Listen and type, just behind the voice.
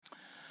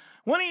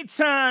When it's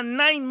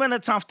 9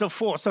 minutes after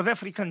 4 South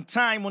African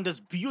time on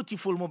this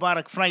beautiful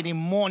Mubarak Friday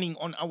morning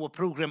on our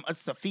program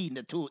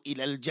Assafinatu,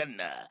 Illal,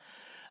 Jannah.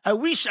 I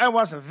wish I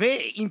was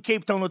there in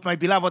Cape Town with my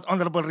beloved,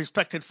 honorable,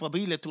 respected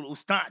Fadilatul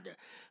Ustad,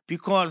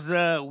 because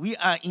we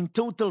are in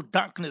total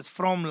darkness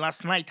from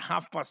last night,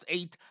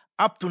 8:30,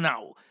 up to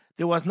now.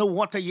 There was no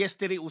water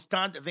yesterday,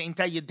 Ustad, the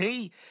entire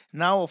day.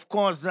 Now, of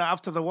course,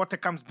 after the water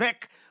comes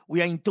back, we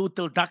are in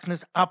total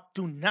darkness up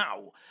to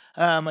now.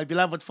 My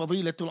beloved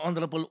Fadilatul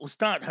Honorable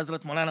Ustad,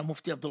 Hazrat Moulana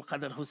Mufti Abdul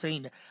Qadir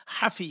Hussein,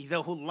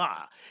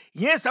 Hafidhahullah.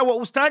 Yes, our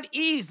Ustad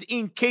is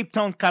in Cape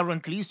Town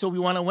currently, so we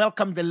want to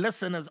welcome the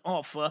listeners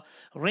of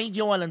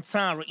Radio Al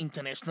Ansar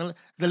International,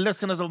 the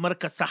listeners of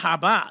Markaz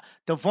Sahaba,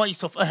 the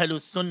voice of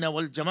Ahlus Sunnah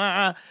wal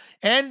Jama'ah,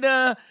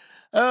 and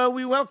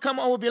we welcome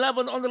our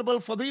beloved Honorable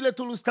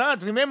Fadilatul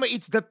Ustad. Remember,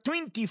 it's the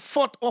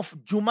 24th of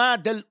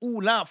Jumad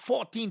al-Ula,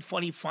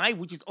 1445,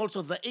 which is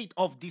also the 8th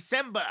of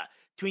December,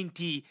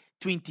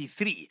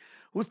 2023.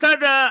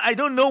 Ustad, I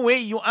don't know where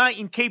you are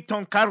in Cape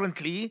Town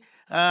currently.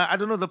 I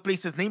don't know the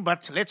place's name,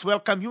 but let's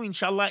welcome you,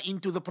 inshallah,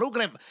 into the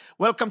program.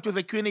 Welcome to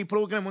the Q&A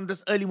program on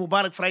this early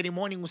Mubarak Friday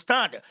morning,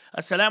 Ustad.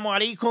 Assalamu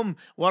alaikum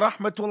wa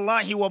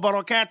rahmatullahi wa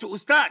barakatuh,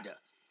 Ustad.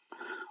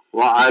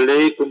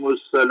 وعليكم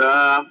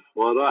السلام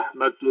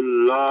ورحمة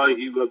الله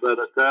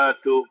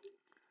وبركاته.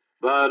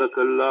 بارك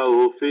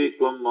الله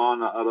فيكم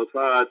on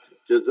Arafat.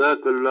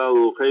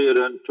 Jazakallahu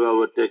khairan to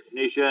our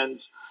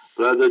technicians,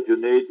 Brother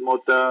Junaid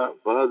Mota,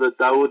 Brother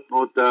Dawood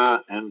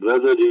Mota, and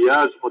Brother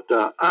Riyaz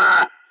Mota.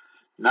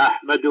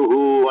 نحمده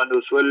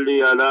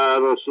ونصلي على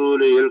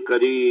رسوله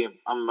الكريم.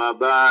 أما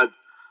بعد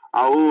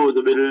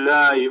أعوذ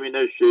بالله من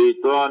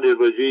الشيطان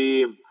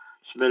الرجيم.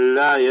 بسم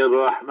الله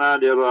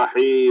الرحمن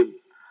الرحيم.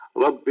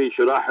 رب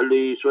اشرح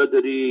لي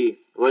صدري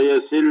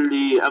ويسر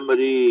لي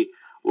أمري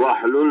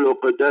واحلل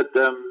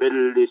عقدة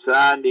من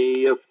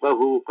لساني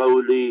يفقه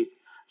قولي.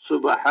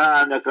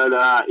 سبحانك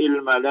لا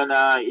علم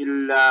لنا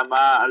إلا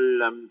ما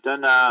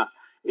علمتنا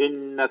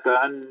إنك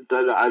أنت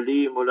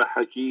العليم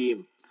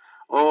الحكيم.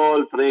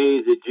 All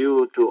praise is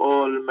due to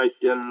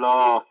Almighty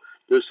Allah,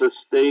 the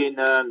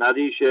sustainer,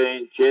 nourisher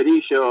and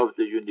cherisher of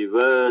the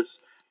universe.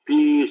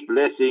 Peace,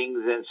 blessings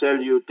and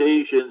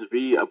salutations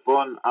be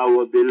upon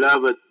our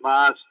beloved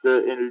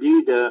master and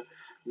leader,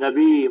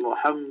 Nabi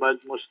Muhammad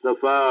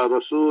Mustafa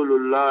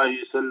Rasulullah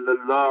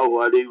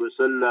sallallahu alayhi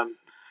wasallam.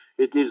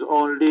 It is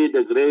only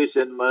the grace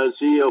and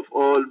mercy of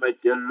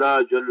Almighty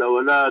Allah Jalla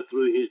wala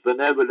through His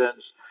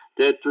benevolence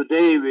that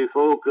today we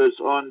focus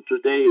on.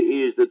 Today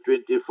is the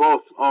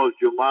 24th of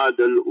Jumad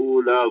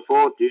al-Ula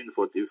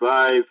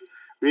 1445.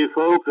 We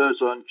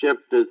focus on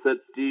chapter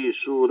 30,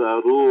 Surah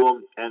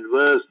Rum, and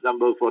verse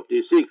number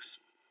 46.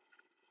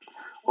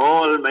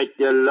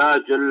 Almighty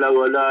Allah Jalla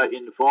wala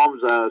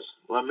informs us,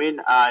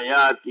 وَمِنْ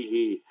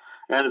آيَاتِهِ,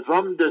 and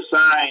from the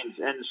signs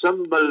and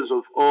symbols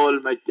of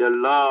Almighty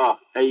Allah,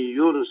 أَن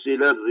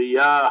يُرْسِلَ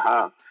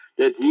الرِّيَاحَ,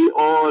 that He,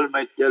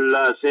 Almighty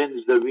Allah,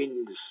 sends the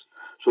winds.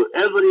 So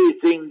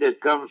everything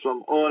that comes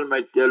from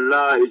Almighty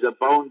Allah is a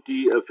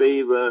bounty, a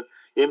favor.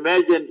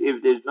 Imagine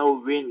if there's no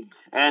wind,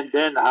 and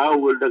then how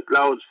will the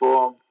clouds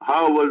form?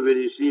 How will we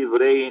receive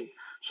rain?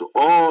 So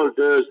all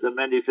this the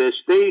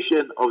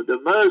manifestation of the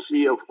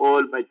mercy of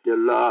Almighty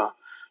Allah.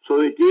 So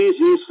it is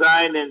His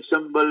sign and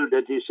symbol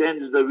that He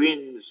sends the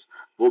winds,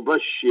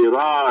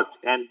 mubashirat,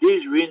 and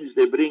these winds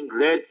they bring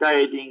glad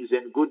tidings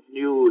and good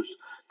news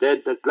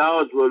that the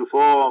clouds will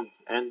form,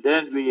 and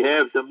then we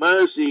have the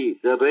mercy,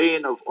 the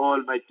rain of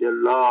Almighty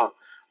Allah.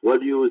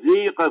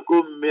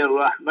 وَلْيُذِيقَكُم مِّن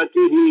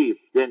رَحْمَتِهِ,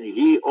 then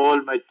He,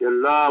 Almighty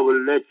Allah,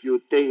 will let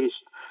you taste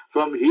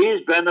from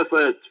His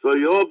benefit, for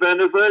your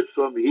benefit,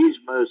 from His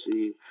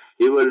mercy.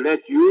 He will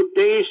let you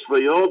taste for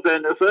your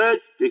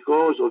benefit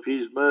because of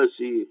His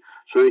mercy.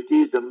 So it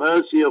is the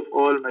mercy of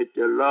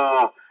Almighty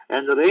Allah.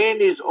 And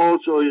rain is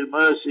also His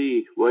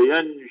mercy.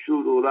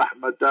 وَيَنْشُرُ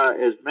رَحْمَتَهُ,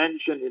 as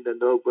mentioned in the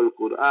Noble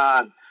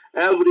Quran.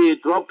 Every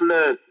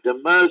droplet, the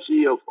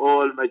mercy of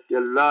Almighty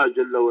Allah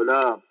Jalla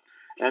wala.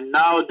 And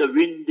now the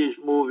wind is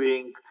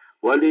moving.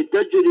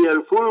 وَلِتَجْرِيَ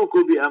الْفُلْكُ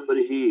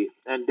بِأَمْرِهِ,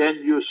 and then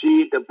you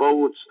see the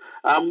boats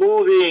are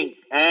moving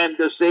and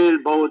the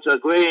sailboats are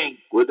going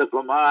with the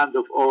command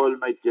of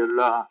Almighty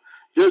Allah.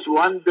 Just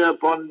wonder,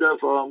 ponder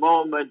for a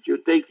moment. You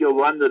take your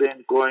 1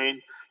 rand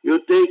coin, you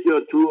take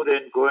your 2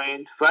 rand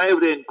coin,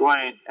 5 rand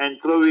coin, and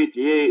throw it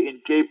here in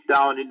Cape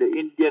Town in the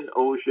Indian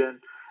Ocean,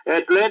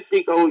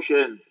 Atlantic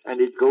Ocean, and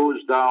it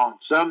goes down.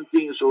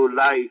 Something so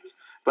light.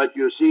 But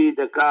you see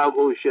the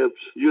cargo ships,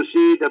 you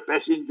see the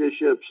passenger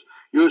ships,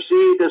 you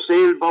see the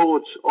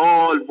sailboats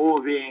all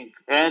moving,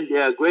 and they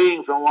are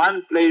going from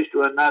one place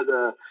to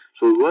another.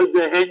 So with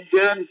the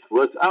engine,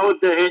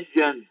 without the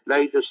engine,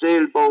 like the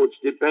sailboats,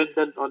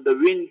 dependent on the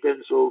wind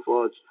and so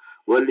forth.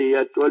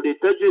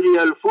 وَلِتَجْرِيَ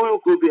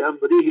الْفُلْكُ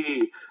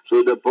بِأَمْرِهِ,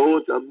 so the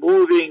boats are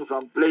moving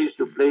from place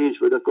to place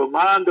with the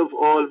command of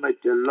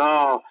Almighty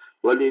Allah.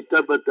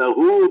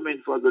 وَلِتَبْتَغُوا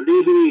مِنْ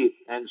فَضْلِهِ,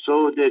 and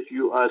so that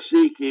you are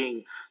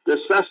seeking the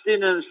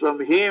sustenance from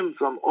Him,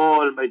 from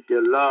Almighty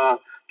Allah.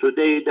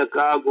 Today the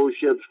cargo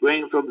ships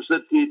going from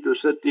city to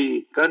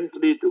city,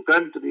 country to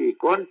country,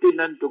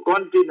 continent to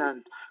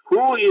continent.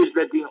 Who is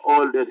letting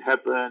all that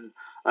happen?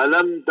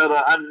 ألم تر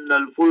أن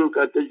الفلك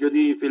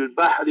تجري في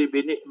البحر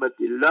بنعمة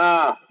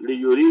الله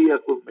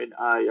ليريكم من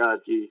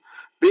آياته.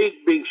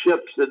 Big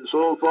ships and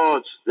so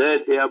forth,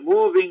 that they are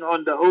moving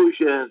on the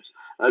oceans.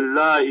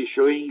 Allah is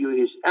showing you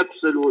His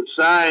absolute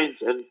signs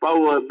and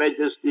power,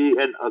 majesty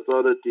and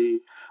authority.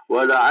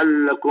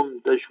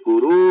 وَلَعَلَّكُمْ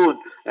تَشْكُرُونَ.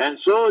 And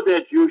so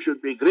that you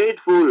should be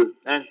grateful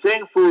and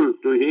thankful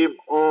to Him,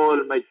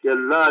 Almighty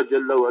Allah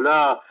Jalla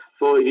wala,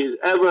 for His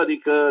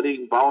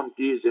ever-recurring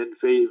bounties and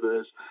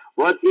favors.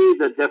 What is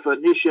the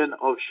definition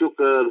of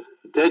shukr?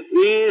 That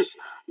is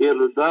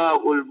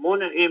irda'ul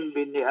mun'im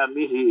bi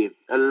ni'amihi.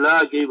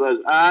 Allah gave us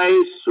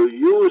eyes, so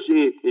use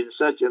it in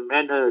such a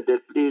manner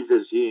that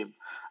pleases Him.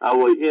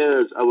 Our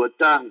ears, our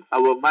tongue,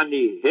 our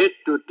money, head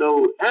to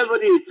toe,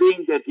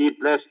 everything that He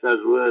blessed us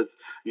with.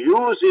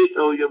 Use it,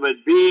 O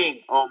human being,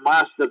 O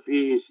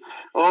masterpiece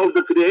of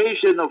the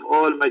creation of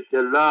Almighty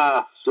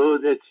Allah, so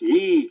that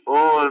He,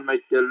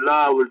 Almighty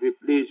Allah, will be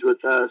pleased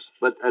with us.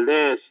 But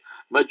alas,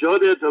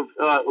 majority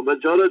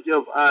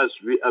of us,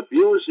 we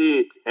abuse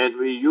it and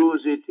we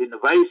use it in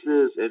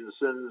vices and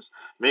sins.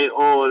 May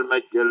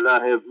Almighty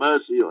Allah have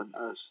mercy on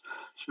us.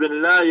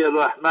 Bismillahir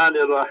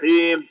Rahmanir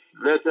Rahim.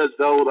 Let us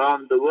go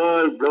around the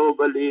world,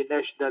 globally,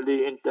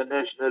 nationally,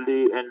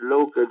 internationally, and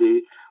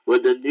locally,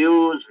 with the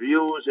news,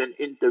 views, and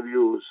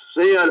interviews.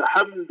 Say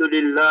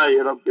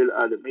Alhamdulillahi Rabbil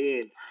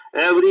Alameen.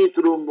 Every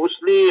true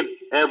Muslim,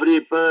 every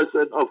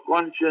person of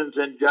conscience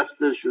and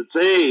justice should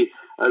say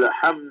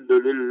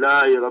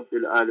Alhamdulillahi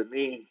Rabbil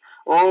Alameen.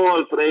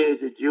 All praise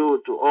is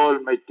due to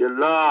Almighty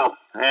Allah.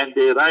 And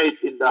they write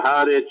in the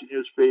Haaretz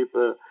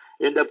newspaper,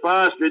 in the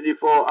past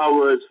 24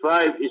 hours,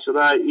 5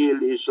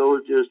 Israeli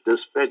soldiers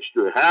dispatched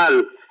to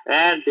hell,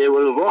 and they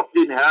will rot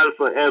in hell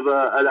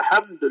forever.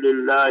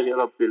 Alhamdulillahi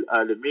Rabbil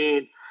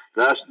Alameen.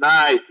 Last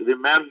night,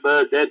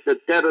 remember that the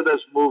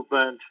terrorist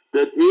movement,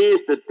 that is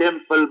the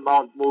Temple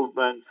Mount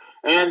movement,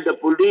 and the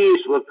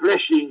police were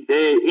clashing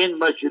there in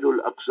Masjidul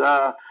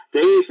Aqsa.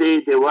 They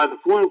say they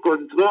want full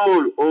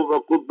control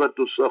over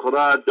Qubbatul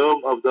Sahra,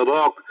 Dome of the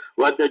Rock,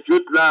 what the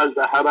Jutlas,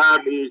 the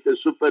Haramis, the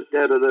super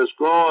terrorists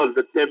call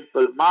the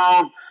Temple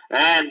Mount,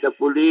 and the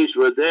police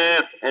were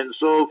there, and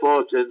so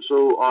forth and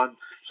so on.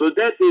 So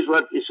that is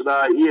what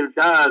Israel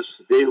does.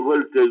 They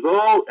will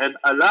go and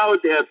allow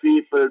their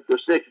people to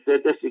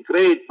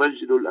desecrate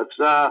Masjidul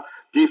Aqsa,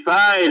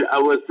 defile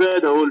our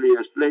third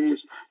holiest place.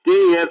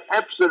 They have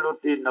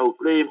absolutely no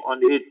claim on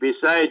it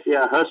besides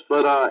their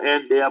hasbara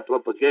and their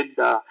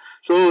propaganda.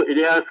 So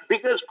they are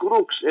biggest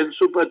crooks and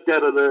super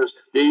terrorists.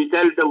 They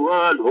tell the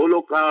world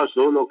Holocaust,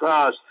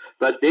 Holocaust,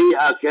 but they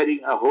are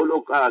carrying a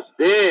Holocaust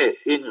there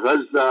in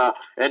Gaza,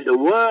 and the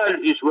world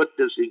is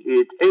witnessing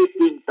it.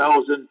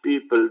 18,000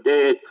 people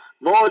dead,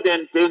 more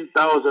than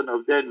 10,000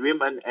 of them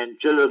women and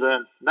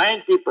children,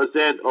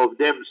 90% of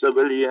them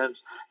civilians.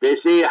 They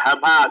say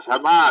Hamas,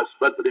 Hamas,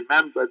 but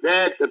remember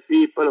that the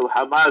people of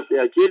Hamas they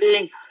are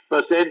killing,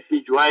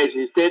 percentage-wise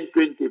is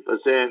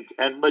 10-20%,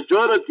 and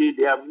majority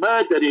they are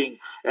murdering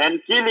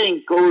and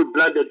killing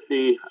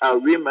cold-bloodedly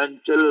women,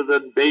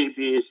 children,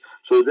 babies.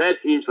 So that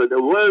is for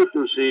the world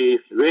to see.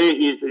 Where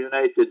is the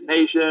United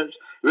Nations?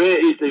 Where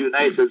is the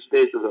United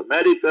States of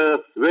America?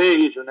 Where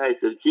is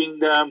United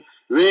Kingdom?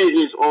 Where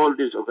is all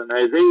these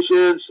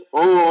organizations?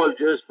 All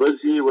just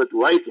busy with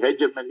white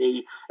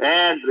hegemony.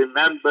 And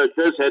remember,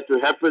 this had to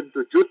happen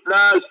to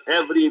Jutlas.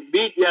 Every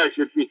media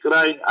should be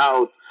crying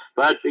out.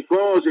 But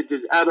because it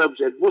is Arabs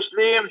and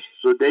Muslims,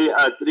 so they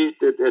are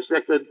treated as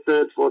second,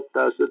 third, fourth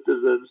class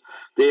citizens.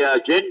 They are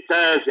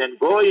Gentiles and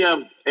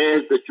Goyim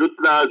as the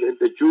Jutlas and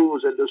the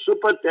Jews and the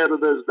super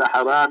terrorists, the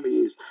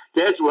Haramis.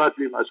 That's what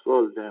we must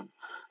call them.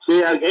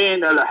 Say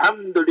again,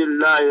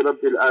 Alhamdulillah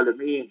Rabbil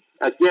Alameen.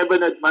 A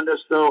cabinet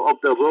minister of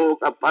the rogue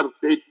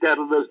apartheid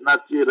terrorist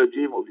Nazi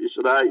regime of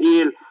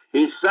Israel,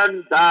 his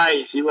son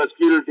dies. He was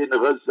killed in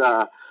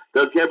Gaza.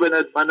 The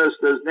cabinet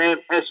minister's name,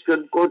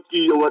 Esken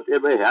Koti, or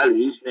whatever hell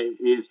his name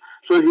is.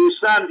 So his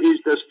son is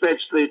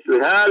dispatched straight to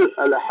hell.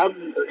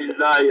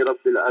 Alhamdulillah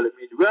Rabbil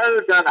Alameen. Well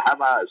done,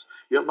 Hamas.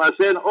 You must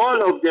send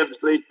all of them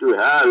straight to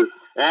hell.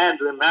 And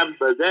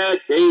remember that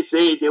they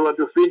say they want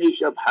to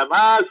finish up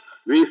Hamas.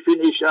 We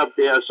finish up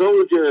their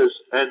soldiers.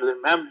 And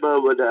remember,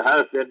 with the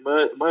help and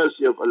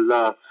mercy of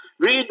Allah,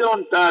 we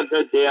don't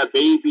target their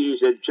babies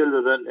and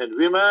children and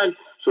women.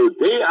 So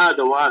they are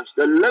the ones,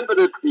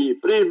 deliberately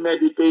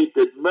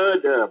premeditated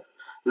murder.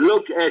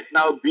 Look at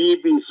now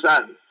Bibi's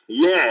son.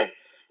 Yeah,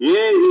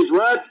 he's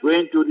what?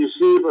 Going to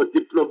receive a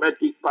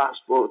diplomatic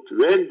passport.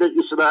 When the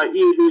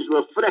Israelis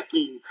were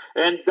fracking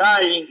and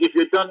dying, if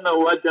you don't know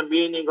what the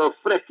meaning of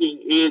fracking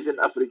is in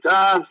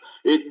Afrikaans,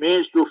 it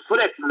means to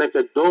frack like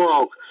a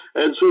dog.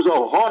 And so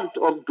the hunt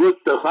of good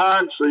the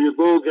hunt, so you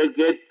go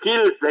get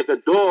killed like a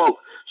dog.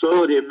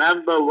 So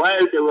remember,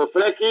 while they were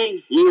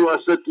fracking, he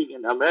was sitting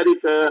in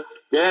America.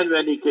 Then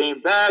when he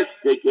came back,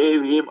 they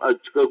gave him a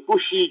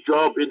cushy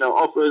job in an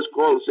office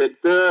call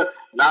center.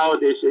 Now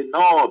they say,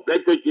 no,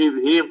 better give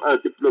him a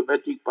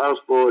diplomatic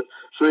passport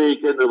so he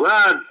can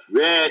run.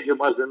 When you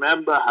must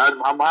remember,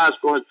 Hamas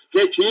going to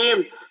catch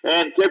him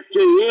and capture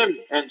him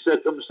and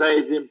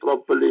circumcise him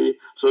properly.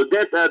 So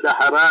that are the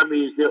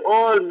haramis. They're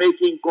all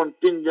making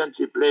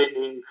contingency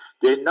planning.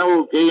 They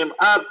know game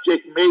up,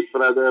 checkmate,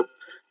 brother.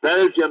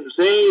 Belgium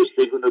says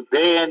they're going to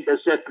ban the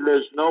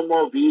settlers, no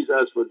more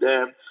visas for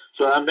them.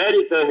 So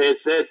America has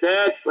said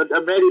that, but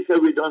America,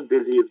 we don't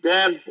believe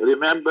them.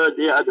 Remember,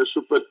 they are the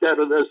super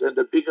terrorists and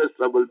the biggest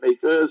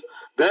troublemakers.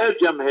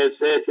 Belgium has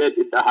said that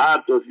in the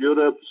heart of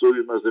Europe, so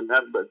we must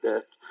remember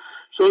that.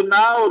 So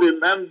now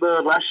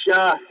remember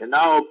Russia, and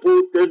now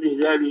Putin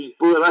is having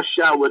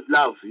Russia with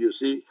love, you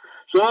see.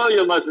 So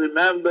you must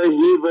remember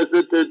he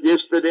visited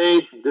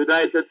yesterday the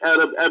United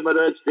Arab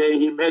Emirates. There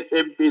he met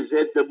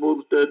MPZ the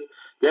Murtad.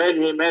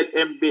 Then he met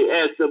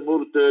MBS the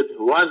Murtad,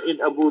 one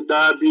in Abu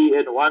Dhabi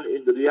and one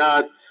in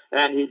Riyadh.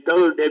 And he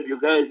told them, you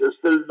guys are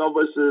still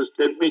novices.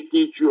 Let me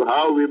teach you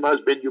how we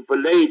must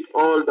manipulate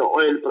all the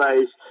oil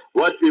price,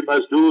 what we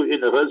must do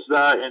in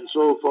Gaza and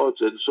so forth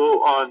and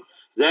so on.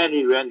 Then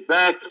he went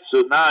back.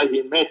 So now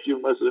he met, you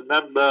must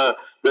remember,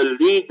 the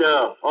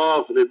leader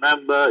of,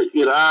 remember,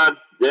 Iran.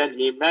 Then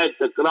he met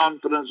the Crown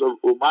Prince of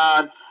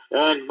Oman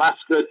and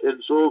Muscat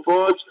and so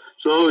forth.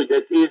 So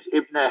that is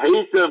Ibn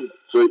Haytham.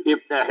 So Ibn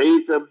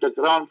Haytham, the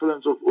Crown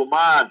Prince of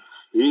Oman,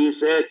 he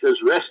said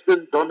this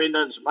Western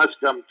dominance must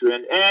come to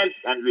an end,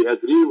 and we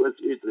agree with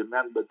it,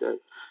 remember that.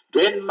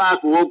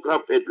 Denmark woke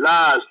up at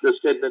last, the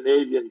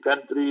Scandinavian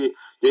country.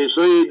 They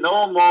say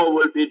no more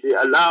will be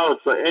allowed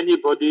for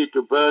anybody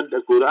to burn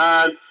the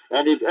Quran,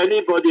 and if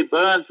anybody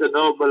burns the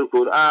noble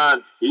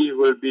Quran, he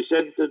will be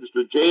sentenced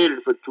to jail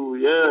for 2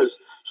 years.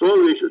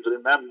 So we should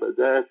remember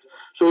that.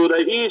 So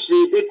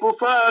Raisi, the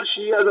kuffar,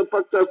 Shia, the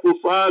Pakka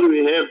kuffar,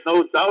 we have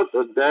no doubt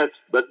on that.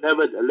 But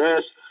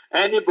nevertheless,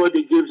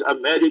 anybody gives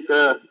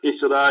America,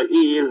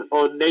 Israel,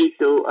 or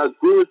NATO a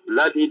good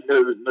bloody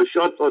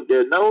shot on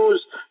their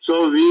nose,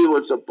 so we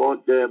will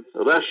support them.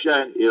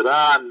 Russia and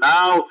Iran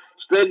now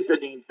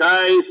strengthening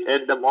ties,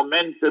 and the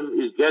momentum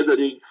is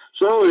gathering.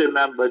 So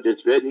remember,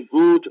 that's very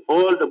good.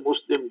 All the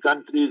Muslim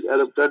countries,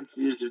 Arab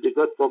countries, they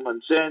got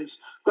common sense.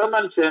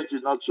 Common sense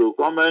is not so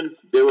common.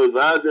 They would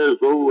rather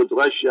go with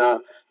Russia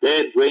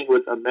than going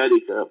with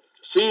America.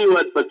 See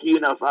what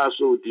Burkina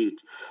Faso did.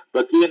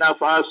 Burkina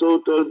Faso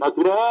told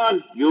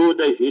Macron, you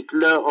the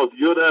Hitler of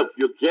Europe,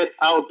 you get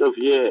out of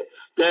here.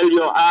 Tell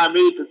your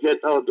army to get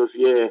out of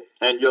here.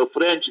 And your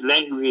French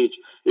language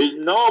is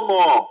no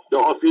more the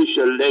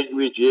official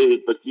language here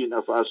in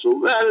Burkina Faso.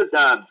 Well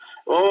done.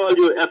 All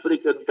you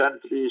African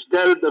countries,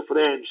 tell the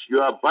French,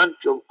 you are a bunch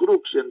of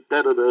crooks and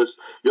terrorists.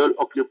 You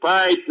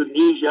occupied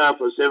Tunisia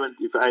for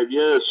 75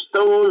 years,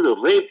 stole,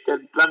 raped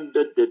and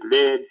plundered that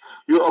land.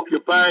 You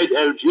occupied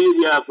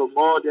Algeria for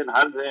more than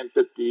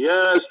 130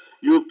 years.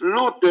 You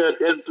looted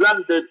and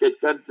plundered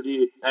that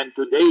country, and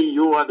today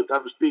you want to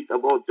come speak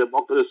about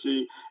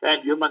democracy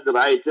and human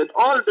rights and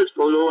all these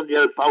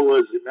colonial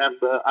powers.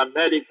 Remember,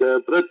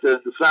 America, Britain,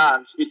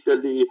 France,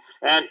 Italy,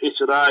 and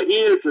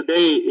Israel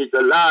today is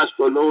the last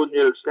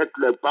colonial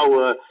settler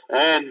power,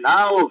 and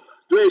now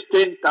there's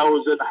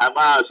 10,000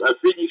 Hamas are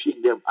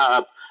finishing them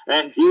up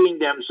and giving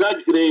them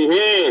such grey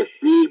hair.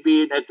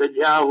 Bibi,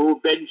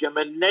 Netanyahu,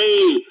 Benjamin,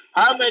 nay.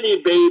 How many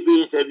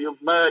babies have you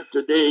murdered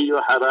today, you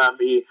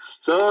harami?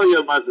 So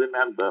you must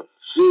remember,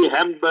 see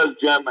Hamburg,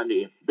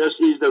 Germany. This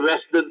is the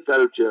Western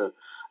culture.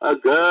 A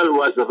girl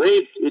was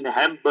raped in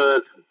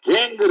Hamburg,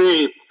 gang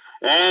rape,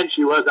 and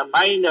she was a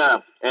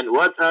minor. And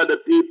what are the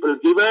people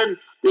given?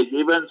 They're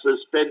given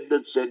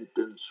suspended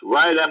sentence.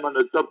 While I'm on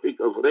the topic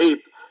of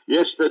rape,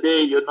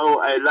 yesterday, you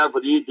know, I love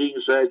reading,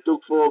 so I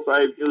took 4 or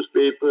 5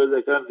 newspapers,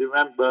 I can't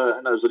remember,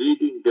 and I was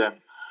reading them.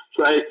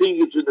 So I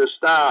think it's in the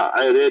Star,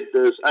 I read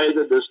this,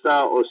 either the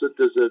Star or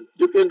Citizen.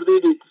 You can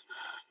read it.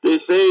 They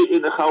say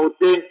in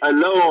Gauteng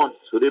alone,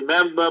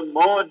 remember,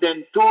 more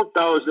than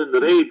 2,000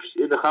 rapes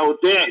in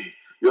Gauteng,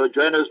 your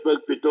Johannesburg,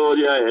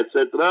 Pretoria,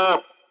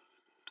 etc.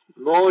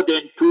 More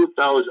than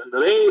 2,000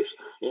 rapes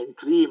in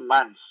 3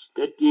 months.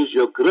 That is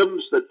your grim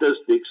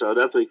statistics, South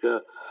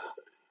Africa.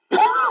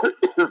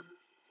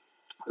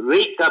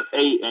 Wake up,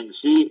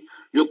 ANC.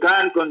 You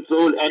can't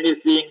control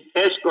anything.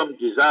 Eskom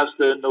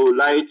disaster, no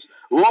lights.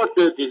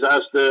 Water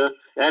disaster.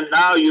 And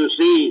now you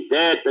see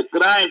that the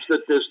crime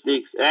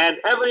statistics and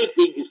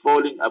everything is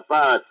falling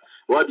apart.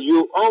 What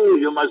you owe,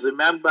 you must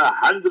remember,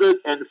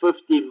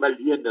 150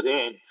 million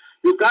rand.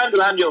 You can't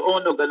run your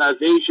own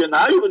organization.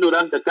 How are you going to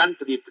run the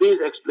country? Please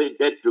explain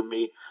that to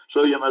me.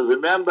 So you must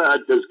remember a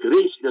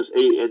disgrace, this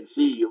ANC.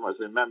 You must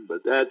remember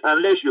that.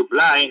 Unless you're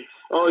blind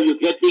or you're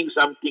getting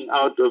something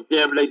out of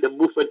them, like the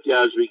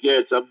Muftias we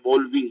get, some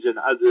Molvis and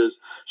others.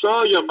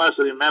 So you must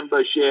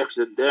remember sheikhs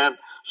and them.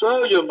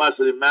 So you must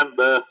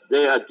remember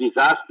they are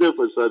disaster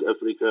for South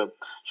Africa.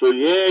 So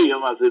yeah, you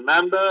must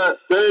remember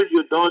till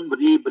you don't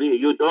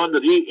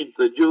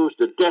reintroduce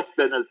the death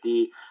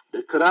penalty,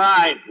 The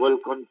crime will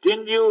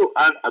continue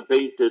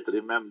unabated,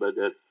 remember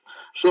that.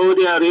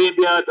 Saudi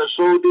Arabia, the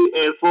Saudi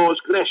Air Force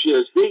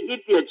crashes. They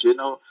idiots, you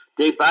know.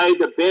 They buy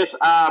the best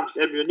arms,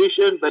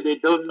 ammunition, but they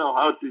don't know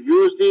how to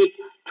use it.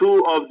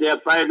 Two of their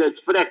pilots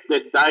fracked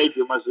and died,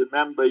 you must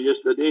remember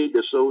yesterday,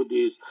 the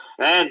Saudis.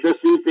 And this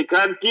is, they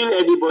can't kill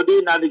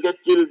anybody, now they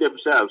get killed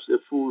themselves, the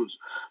fools.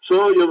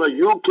 So, you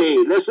know,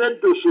 UK, listen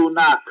to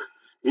Sunak.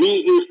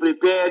 He is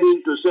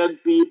preparing to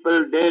send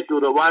people there to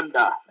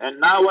Rwanda. And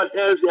now what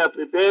else they are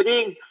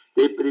preparing?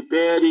 They're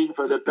preparing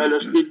for the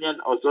Palestinian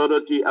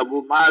Authority,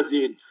 Abu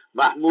Mazin,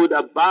 Mahmoud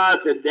Abbas,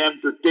 and them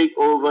to take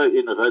over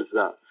in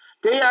Gaza.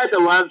 They are the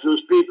ones who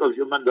speak of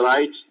human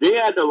rights. They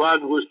are the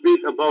ones who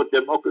speak about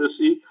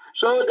democracy.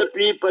 So the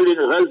people in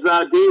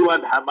Gaza, they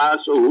want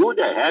Hamas. So who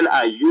the hell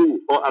are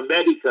you, or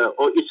America,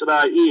 or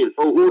Israel,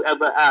 or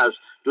whoever else,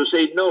 to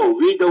say, no,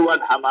 we don't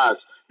want Hamas?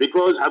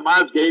 Because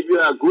Hamas gave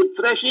you a good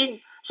thrashing.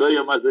 So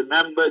you must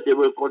remember, they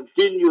will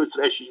continue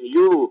thrashing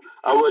you.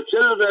 Our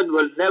children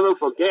will never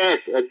forget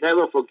and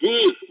never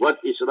forgive what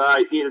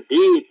Israel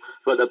did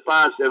for the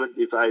past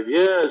 75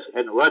 years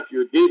and what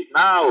you did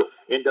now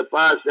in the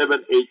past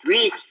 7-8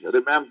 weeks.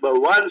 Remember,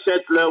 one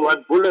settler,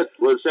 one bullet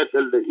will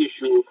settle the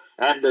issue,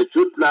 and the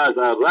Jutlas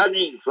are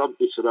running from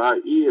Israel.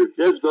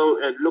 Just go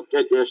and look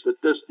at their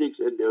statistics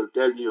and they'll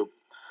tell you.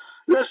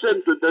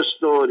 Listen to the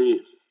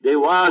story. There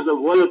was a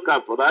World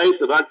Cup, right?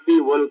 Rugby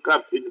World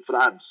Cup in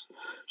France.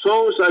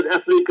 So South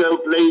Africa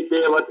played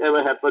there,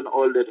 whatever happened,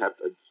 all that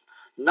happened.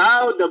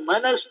 Now the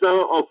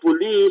Minister of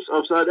Police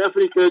of South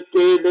Africa,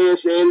 Kele,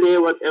 Sele,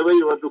 whatever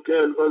you want to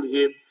call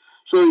him,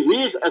 so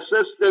his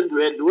assistant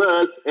went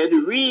work,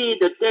 and we,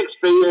 the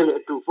taxpayer,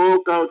 had to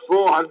fork out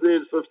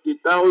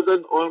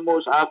 450,000,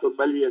 almost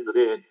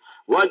R500,000.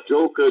 What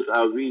jokers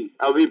are we?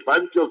 Are we a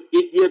bunch of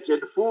idiots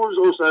and fools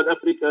of South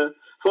Africa?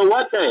 For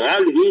what the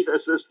hell his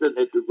assistant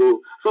had to go?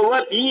 For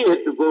what he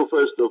had to go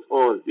first of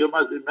all? You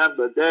must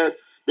remember that.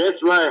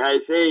 That's why I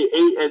say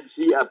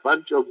ANC are a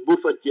bunch of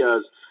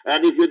muffetiers.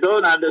 And if you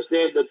don't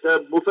understand the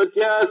term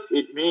muffetiers,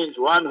 it means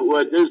one who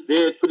are just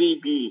there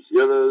freebies.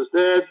 You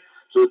understand?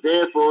 So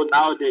therefore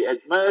now they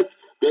admit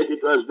that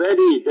it was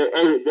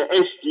the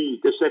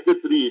SG, the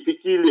secretary,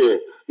 Fikile,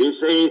 he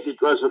says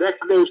it was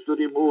reckless to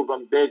remove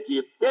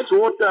Mbeki. That's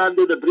water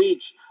under the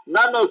bridge.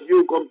 None of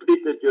you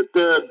completed your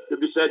term to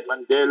be said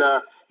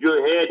Mandela. You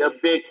had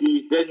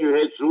Mbeki, then you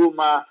had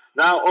Zuma.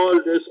 Now all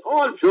this,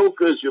 all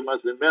jokers, you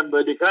must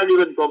remember, they can't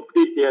even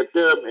complete their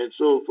term and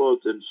so forth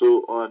and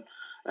so on.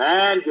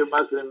 And you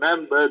must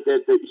remember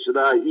that the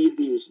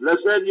Israelis,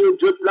 listen you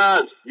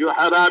Jutlas, you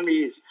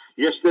Haramis,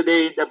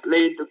 yesterday in the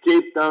plane to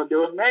Cape Town, there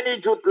were many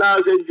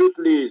Jutlas and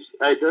Jutlis.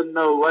 I don't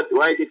know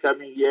why they're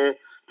coming here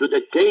to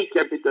the gay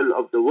capital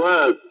of the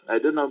world. I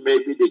don't know,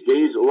 maybe the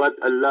gays or what,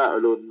 Allah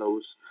alone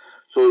knows.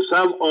 So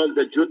some of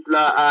the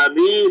Jutla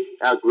army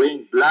are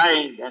going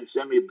blind and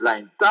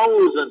semi-blind,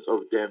 thousands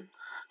of them.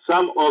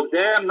 Some of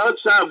them, not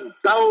some,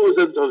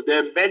 thousands of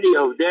them, many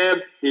of them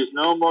is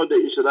no more the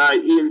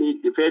Israeli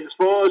Defense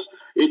Force,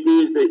 it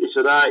is the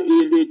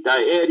Israeli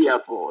Diarrhea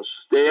Force.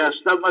 Their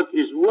stomach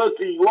is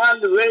working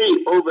one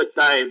way over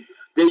time.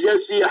 They just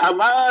see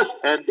Hamas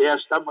and their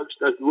stomach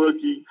starts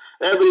working.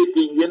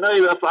 Everything. You know,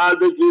 if a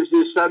father gives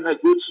his son a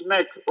good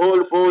smack, all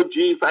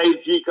 4G,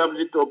 5G comes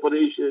into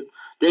operation.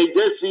 They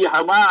just see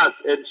Hamas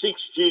and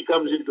 6G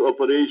comes into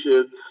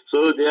operation.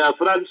 So their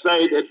front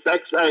side and back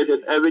side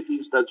and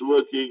everything starts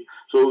working.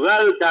 So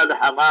well done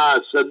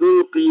Hamas.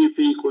 Sanuqi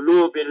fi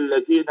qulubi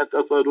alladhina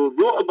kafaru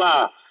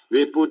ru'ba.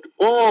 We put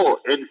awe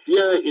and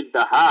fear in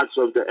the hearts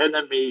of the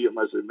enemy, you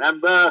must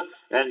remember,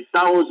 and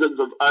thousands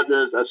of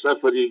others are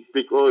suffering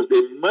because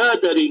they're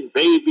murdering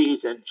babies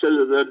and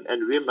children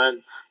and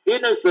women,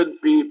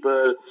 innocent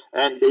people,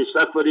 and they're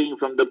suffering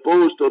from the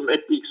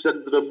post-traumatic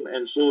syndrome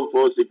and so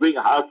forth. They're being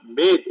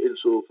half-made and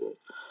so forth.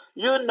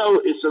 You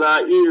know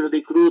Israel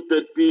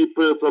recruited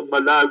people from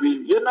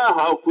Malawi. You know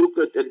how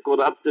crooked and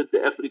corrupted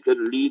the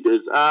African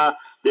leaders are.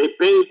 They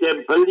paid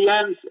them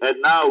billions, and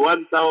now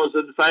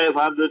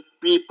 1,500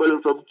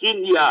 people from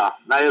Kenya,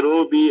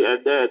 Nairobi,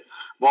 and that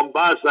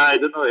Mombasa, I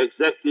don't know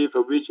exactly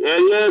from which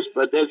areas,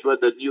 but that's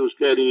what the news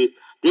carried.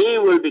 They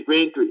will be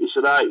going to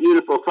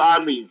Israel for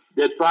farming.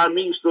 That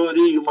farming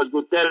story, you must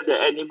go tell the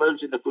animals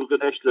in the Kruger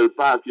National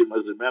Park. You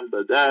must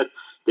remember that.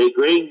 They're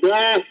going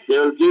there,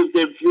 they'll give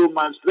them few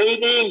months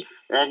training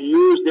and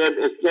use them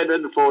as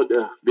cannon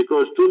fodder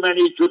because too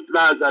many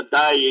Jutlas are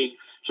dying.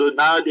 So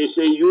now they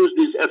say use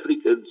these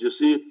Africans, you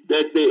see,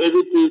 that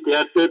they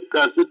are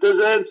third-class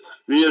citizens,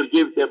 we'll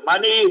give them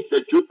money,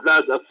 the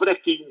Jutlas are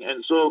fracking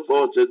and so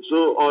forth and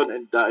so on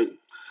and dying.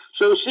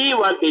 So see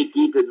what they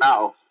did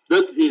now.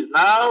 This is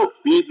now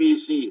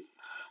BBC.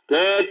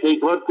 That they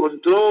got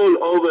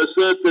control over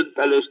certain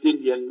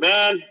Palestinian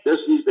men. This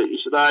is the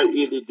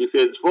Israeli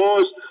Defense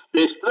Force.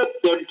 They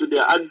stripped them to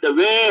their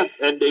underwear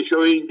and they're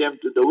showing them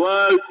to the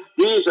world.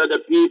 These are the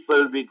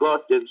people we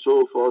got and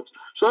so forth.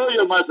 So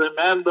you must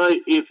remember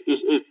if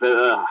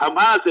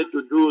Hamas had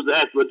to do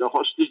that with the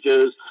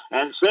hostages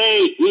and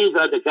say, these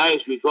are the guys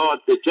we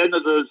got, the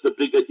generals, the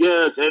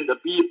brigadiers and the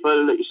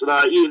people, the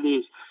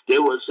Israelis, they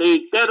will say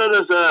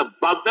terrorism,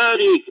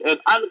 barbaric and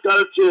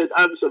uncultured,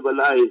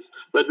 uncivilized.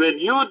 But when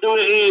you do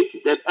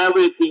it, then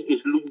everything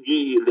is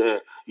lungi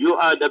there. You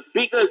are the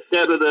biggest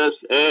terrorist,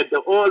 and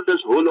the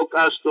oldest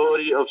Holocaust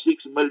story of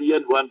 6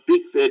 million, one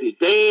big fairy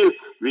tale.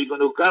 We're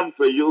going to come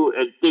for you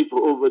and take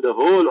over the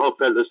whole of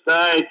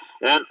Palestine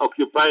and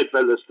occupy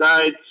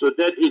Palestine. So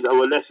that is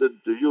our lesson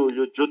to you,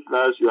 you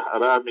jutlas, you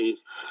haramis.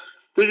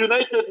 The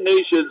United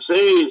Nations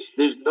says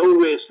there's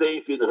nowhere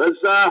safe in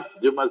Gaza.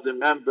 You must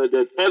remember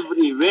that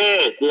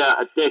everywhere they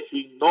are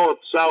attacking, north,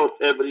 south,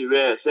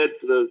 everywhere,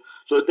 central.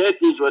 So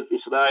that is what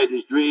Israel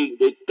is doing.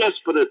 They're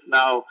desperate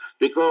now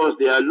because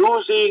they are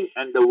losing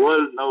and the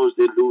world knows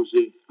they're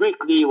losing.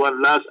 Quickly,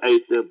 one last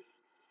item.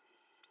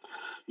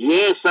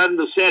 Yes, sun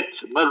set.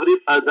 Maghrib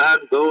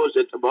Azan goes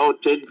at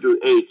about 10 to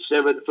 8,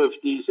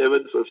 7:50,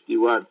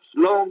 7:51.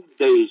 Long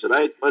days,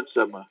 right?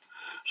 Midsummer.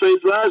 So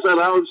it was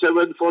around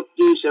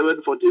 7:40,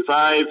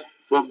 7:45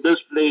 from this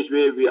place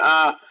where we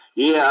are,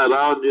 here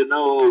around,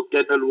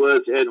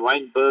 Kenilworth and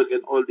Weinberg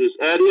and all these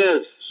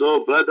areas.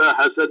 So Brother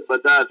Hassan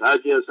Badat,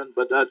 Haji Hassan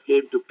Badat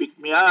came to pick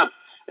me up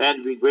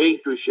and we're going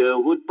to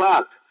Sherwood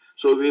Park.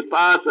 So we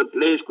passed a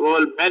place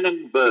called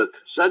Menenberg.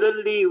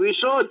 Suddenly we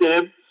saw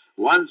them.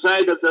 One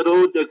side of the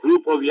road, a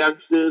group of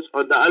youngsters.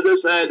 On the other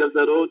side of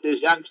the road,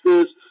 there's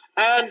youngsters.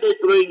 And they're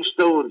throwing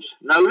stones.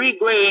 Now we're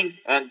going,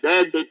 and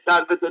then they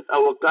targeted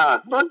our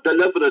car. Not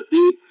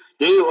deliberately.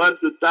 They want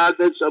to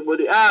target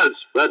somebody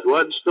else. But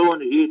one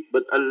stone hit.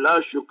 But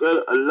Allah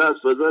shukr, Allah's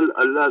fazl,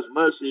 Allah's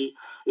mercy.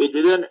 It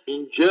didn't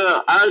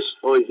injure us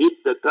or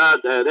hit the car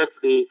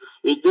directly.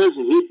 It just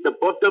hit the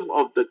bottom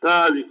of the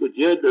car. We could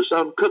hear the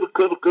sound, kur,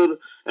 kur, kur,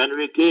 and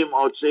we came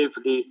out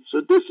safely.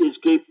 So this is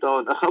Cape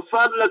Town. A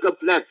khafar like a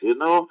black,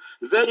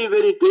 very,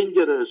 very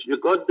dangerous. You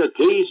got the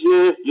gays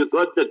here, you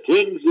got the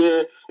kings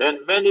here,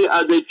 and many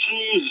other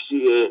chiefs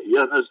here. You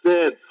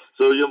understand?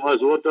 So you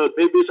must watch out.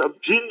 Maybe some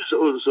jinns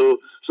also.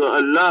 So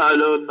Allah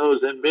alone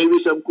knows. And maybe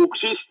some cook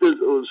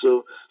sisters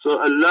also. So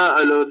Allah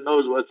alone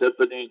knows what's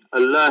happening.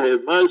 Allah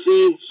have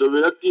mercy. So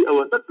we're lucky.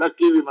 Not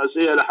lucky, we must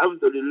say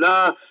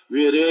Alhamdulillah.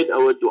 We read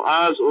our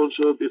du'as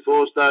also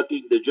before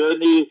starting the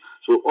journey.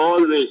 So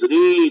always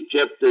read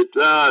chapter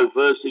 12,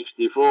 verse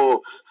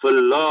 64.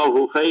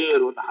 فَاللَّهُ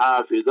خَيْرٌ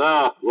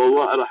حَافِظًا وَهُوَ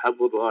أَرْحَمُ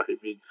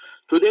الرَّاحِمِينَ.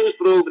 Today's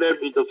program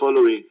is the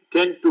following.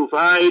 10 to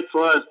 5,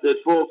 first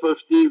at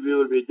 4:50 we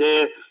will be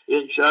there.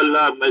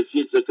 Inshallah,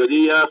 Masjid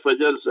Zakaria,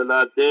 Fajr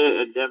Salat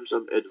there, and then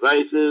some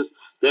advices.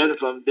 Then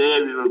from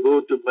there we will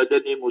go to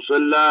Madani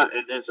Musalla,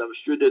 and then some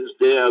students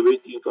there are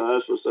waiting for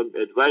us for some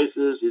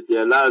advices. It's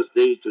their last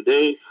day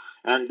today.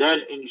 And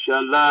then,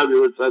 inshallah, we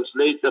will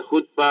translate the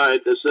khutbah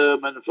and the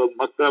sermon from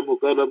Makkah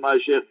Mukarramah,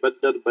 Sheikh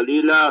Badr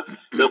Balila.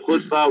 The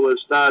khutbah will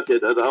start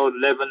at around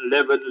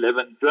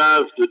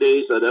 11:12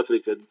 today, South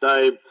African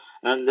time.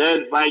 And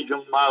then my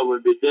Jummah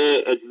will be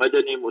there at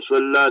Madani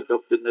Musalla,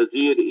 Dr.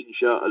 Nazir,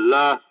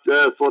 inshallah.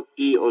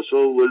 12:40 or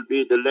so will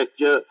be the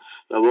lecture,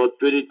 about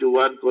 20 to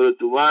 1, quarter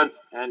to 1.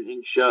 And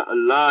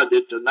inshallah,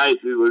 that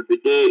tonight we will be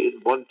there in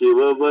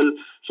Bontewervel.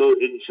 So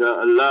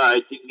inshallah,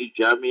 I think it's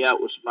Jamia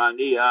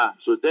Usmaniya.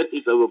 So that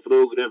is our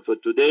program for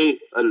today.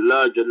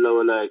 Allah Jalla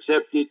wala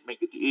accept it,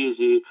 make it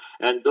easy.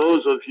 And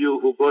those of you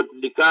who got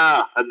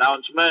nikah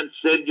announcements,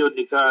 send your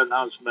nikah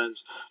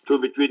announcements to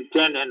between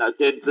 10 and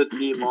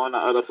 10:30. Moulana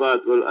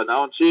Arafat will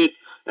announce it.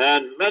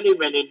 And many,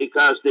 many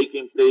nikahs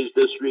taking place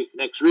this week,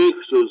 next week.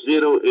 So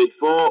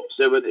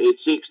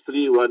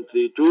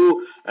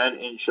 084-786-3132. And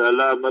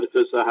inshallah,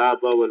 Markaz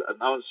Sahaba will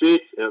announce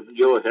it.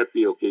 Your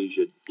happy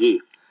occasion. Yeah.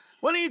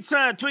 Well, it's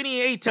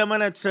 28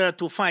 minutes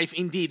to 5.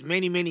 Indeed,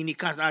 many, many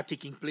nikahs are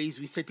taking place.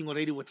 We're sitting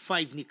already with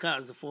 5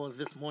 nikahs for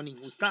this morning,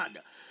 Ustad.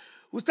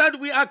 Ustad,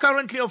 we are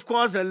currently, of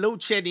course,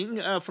 load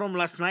shedding from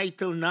last night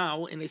till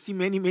now, and I see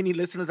many, many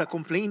listeners are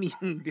complaining.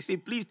 They say,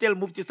 please tell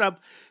Mufti Sahab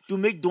to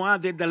make dua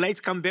that the lights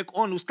come back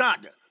on,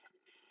 Ustad.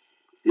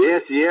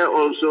 Yes, yeah,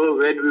 also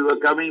when we were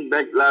coming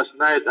back last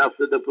night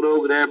after the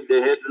program,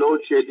 they had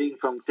load shedding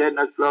from 10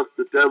 o'clock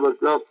to 12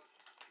 o'clock.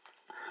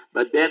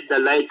 But then the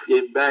lights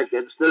came back,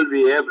 and still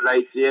we have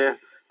lights here.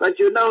 But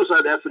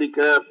South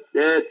Africa,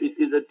 that it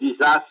is a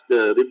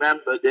disaster.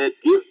 Remember that,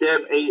 give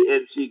them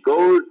ANC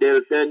gold,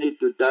 they'll turn it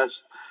to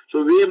dust.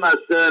 So we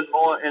must turn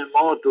more and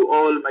more to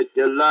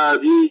Almighty Allah.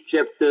 Read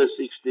chapter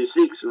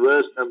 66,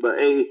 verse number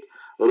 8.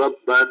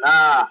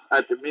 رَبَّنَا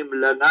أَتْمِمْ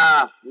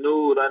لَنَا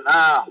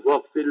نُورَنَا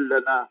وَاغْفِرْ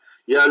لَنَا.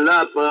 Ya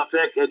Allah,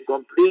 perfect and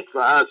complete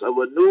for us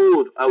our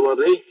nur, our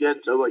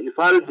radiance, our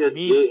effulgence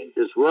here in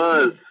this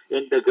world,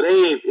 in the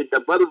grave, in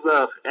the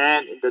barzakh,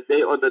 and in the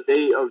day on the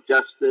day of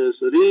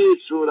justice. Read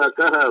Surah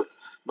Kahf.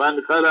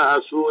 من قرأ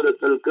سورة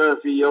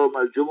الكهف يوم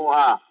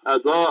الجمعة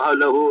أضاء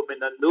له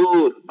من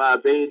النور ما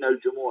بين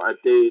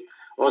الجمعتين.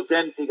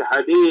 Authentic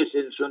hadith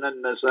in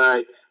Sunan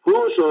Nasai.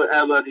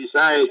 Whosoever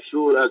recites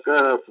Surah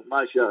Kahf,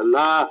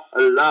 mashallah,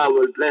 Allah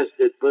will bless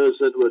that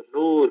person with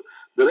nur,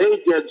 the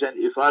radiance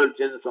and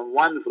effulgence from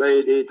one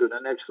Friday to the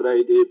next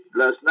Friday.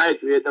 Last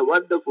night we had a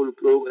wonderful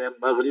program,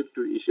 Maghrib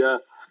to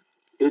Isha.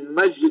 in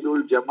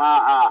Masjidul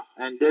Jama'ah,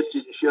 and that's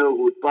in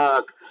Sherwood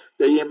Park.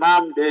 The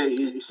Imam there,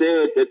 he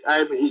said that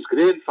I'm his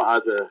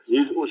grandfather,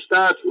 his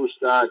Ustad.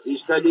 He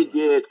studied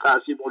here at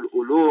Qasimul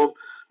Ulum.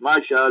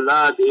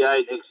 MashaAllah, they are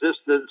in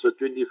existence for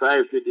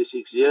 25,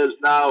 26 years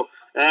now,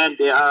 and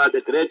they are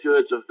the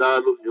graduates of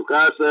Darul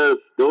Newcastle.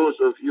 Those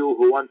of you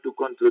who want to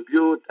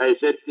contribute, I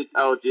sent it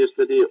out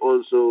yesterday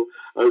also,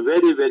 a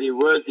very, very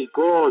worthy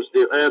cause.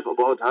 They have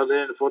about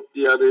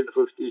 140,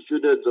 150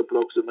 students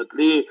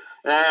approximately,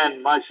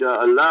 and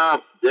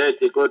MashaAllah, that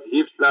they got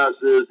Hifz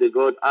classes, they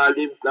got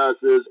Alim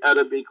classes,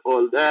 Arabic,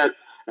 all that.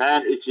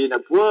 And it's in a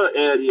poor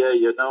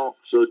area,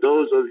 So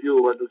those of you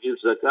who want to give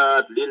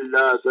zakat,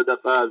 lillah,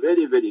 sadaqah,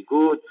 very, very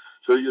good.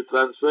 So you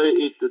transfer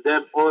it to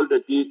them. All the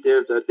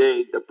details are there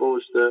in the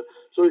poster.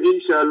 So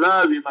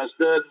inshallah, we must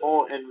turn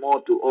more and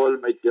more to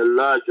Almighty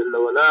Allah. Jalla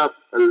wala.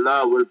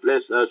 Allah will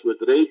bless us with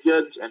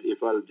radiance and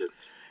effulgence.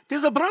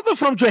 There's a brother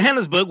from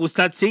Johannesburg who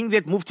starts saying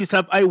that, Mufti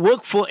Sahib, I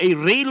work for a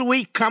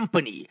railway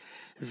company.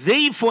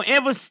 They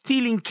forever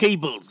stealing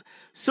cables.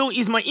 So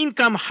is my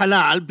income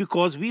halal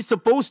because we're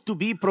supposed to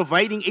be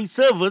providing a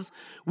service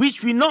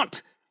which we're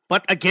not,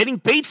 but are getting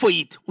paid for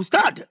it?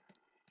 Ustad.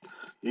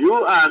 You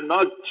are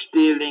not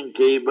stealing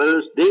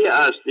cables, they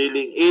are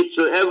stealing it.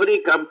 So every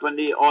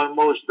company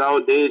almost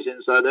nowadays in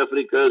South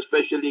Africa,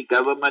 especially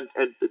government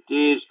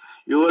entities,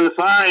 you will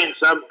find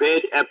some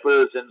bad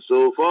apples and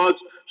so forth.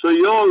 So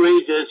your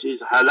wages is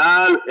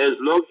halal as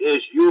long as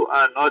you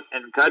are not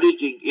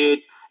encouraging it,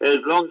 as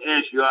long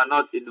as you are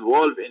not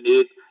involved in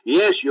it.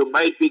 Yes, you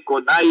might be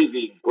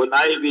conniving.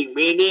 Conniving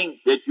meaning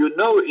that you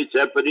know it's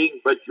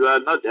happening, but you are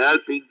not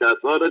helping the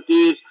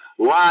authorities.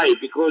 Why?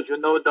 Because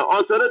the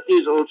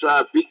authorities also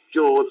are big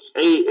chores,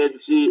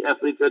 ANC,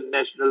 African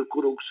National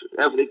Crooks,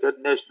 African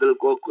National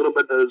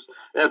Criminals,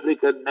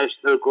 African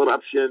National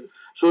Corruption.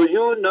 So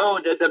you know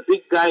that the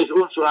big guys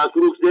also are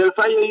crooks. They'll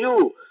fire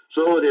you.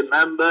 So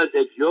remember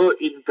that your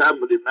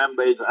income,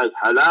 is as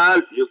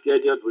halal. You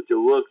carry on with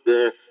your work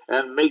there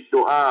and make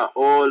dua.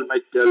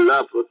 Almighty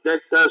Allah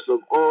protect us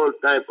from all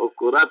type of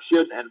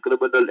corruption and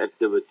criminal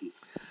activity.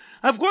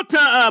 I've got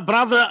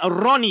brother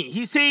Ronnie.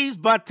 He says,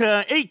 but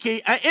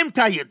AK, I am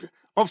tired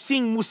of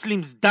seeing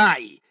Muslims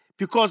die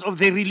because of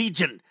their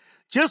religion.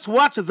 Just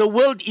watch the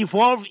world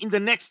evolve in the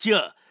next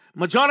year.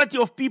 Majority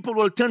of people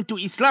will turn to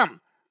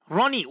Islam.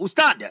 Ronnie,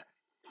 Ustad.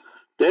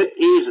 That is,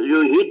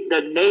 you hit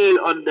the nail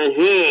on the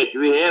head.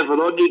 We have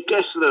Ronnie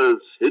Kesslers.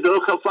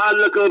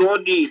 Gevaarlijke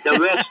Ronnie, the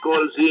West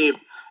calls him,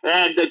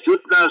 and the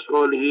Jutlas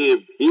call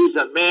him. He's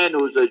a man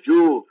who's a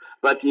Jew,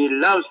 but he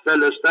loves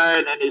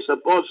Palestine and he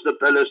supports the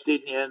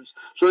Palestinians.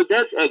 So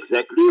that's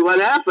exactly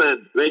what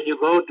happened. When you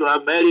go to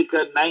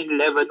America,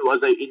 9/11 was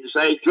an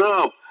inside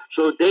job.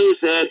 So they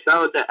said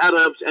now the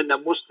Arabs and the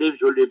Muslims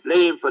will be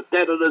blamed for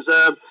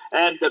terrorism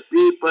and the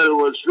people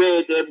will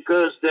swear them,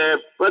 curse them.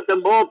 But the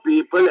more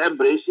people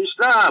embrace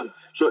Islam.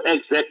 So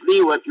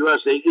exactly what you are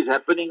saying is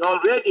happening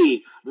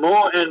already.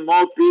 More and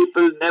more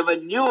people never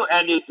knew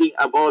anything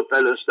about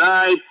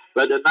Palestine,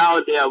 but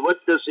now they are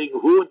witnessing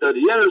who the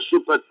real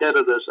super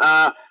terrorists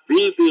are.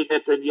 Bibi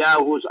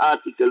Netanyahu's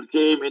article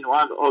came in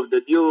one of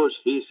the news.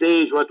 He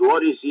says what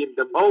worries him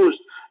the most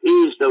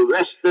is the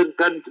Western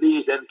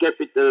countries and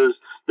capitals,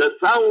 the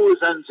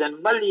thousands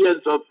and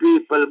millions of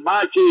people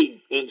marching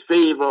in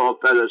favor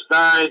of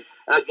Palestine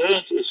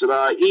against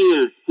Israel.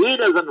 He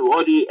doesn't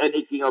worry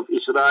anything of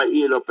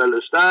Israel or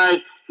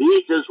Palestine.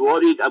 He's just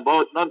worried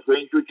about not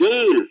going to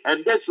jail.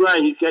 And that's why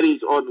he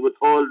carries on with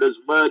all this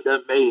murder,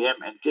 mayhem,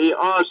 and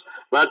chaos.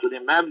 But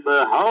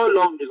remember how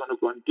long they're going to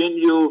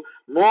continue.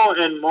 More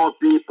and more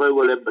people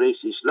will embrace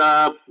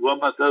Islam.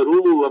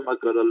 وَمَكَرُوا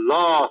وَمَكَرَ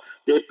اللَّهِ.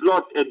 They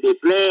plot and they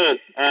plan.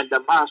 And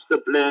the master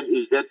plan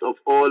is that of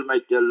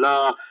Almighty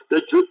Allah.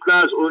 The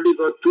Jutlas only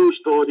got 2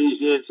 stories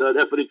here in South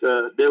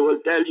Africa. They will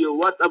tell you,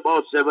 what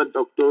about 7th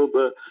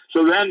October?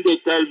 So when they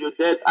tell you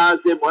that,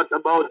 ask them, what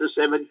about the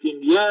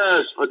 17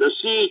 years? Or the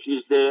siege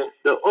is there,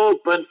 the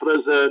open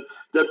prison,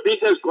 the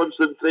biggest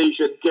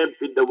concentration camp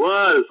in the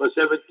world for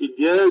 17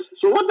 years.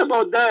 So what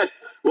about that?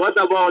 What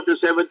about the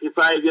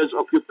 75 years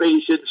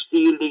occupation,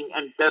 stealing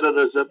and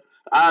terrorism?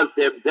 Ask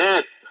them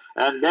that.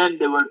 And then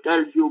they will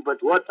tell you,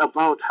 but what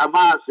about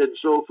Hamas and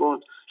so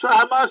forth? So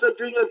Hamas are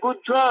doing a good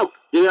job.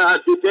 They are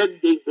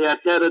defending their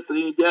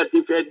territory, they are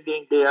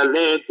defending their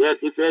land, they are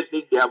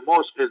defending their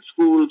mosques and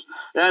schools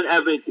and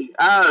everything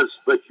else.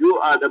 But you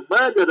are the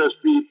murderous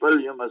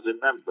people, you must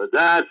remember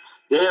that.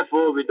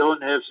 Therefore, we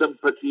don't have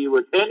sympathy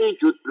with any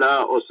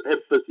Jutla or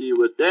empathy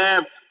with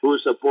them who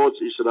supports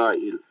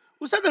Israel.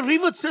 Ustad, the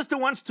revered sister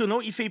wants to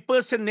know if a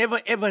person never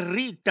ever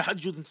read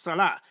Tahajjud and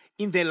Salah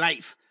in their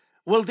life,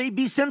 will they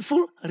be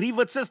sinful?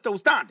 Revered sister,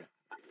 Ustad.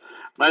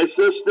 My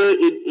sister,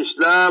 in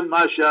Islam,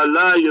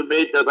 mashallah, you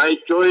made the right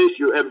choice.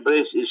 You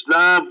embrace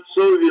Islam.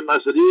 So we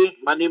must read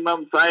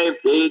minimum 5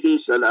 daily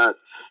salat.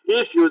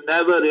 If you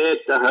never read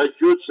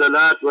Tahajjud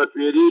Salat, what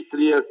we read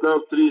 3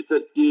 o'clock,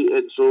 3:30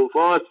 and so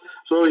forth.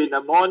 So in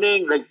the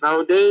morning, like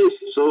nowadays,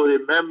 so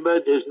remember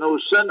there's no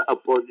sin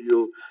upon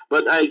you.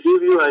 But I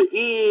give you an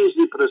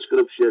easy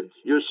prescription.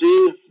 You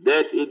see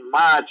that in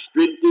March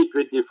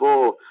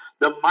 2024,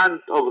 the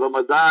month of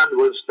Ramadan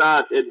will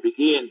start and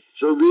begin.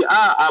 So we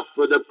are up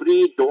for the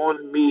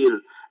pre-dawn meal.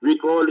 We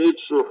call it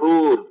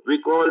suhoor,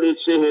 we call it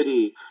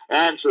sehri.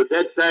 And so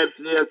that time,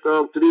 3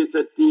 o'clock,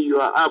 3:30, you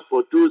are up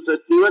for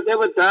 2:30,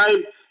 whatever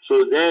time.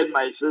 So then,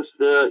 my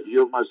sister,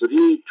 you must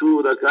read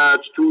 2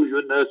 rakats, 2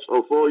 units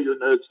or 4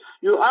 units.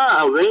 You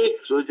are awake,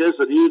 so just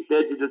read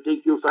that. It will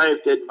take you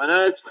 5-10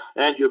 minutes,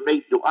 and you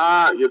make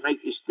dua, you make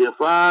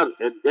istighfar,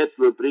 and that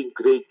will bring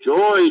great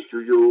joy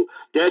to you.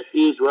 That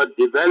is what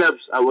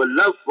develops our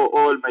love for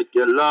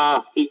Almighty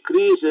Allah,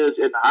 increases,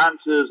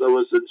 enhances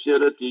our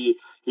sincerity.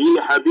 He,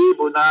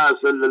 Habibuna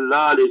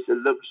sallallahu alayhi wa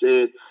sallam,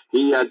 said,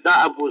 he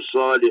da'abu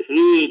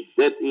salihin,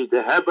 that is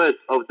the habit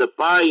of the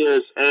pious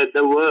and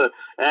the word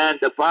and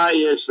the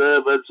pious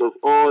servants of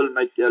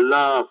Almighty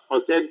Allah.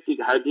 Authentic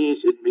hadith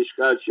in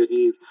Mishkat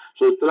Sharif.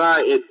 So try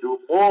and do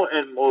more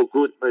and more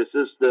good, my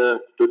sister.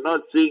 Do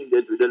not think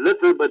that with the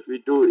little but we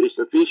do is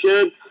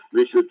sufficient.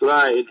 We should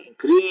try and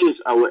increase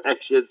our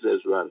actions as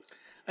well.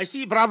 I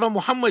see Brother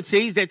Muhammad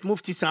says that,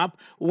 Mufti Saab,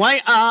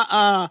 why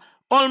are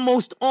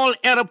almost all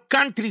Arab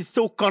countries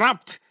so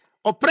corrupt,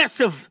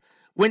 oppressive,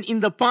 when in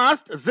the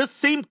past this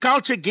same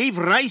culture gave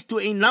rise to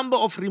a number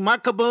of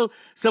remarkable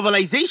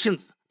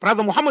civilizations?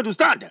 Brother Muhammad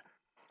Ustad.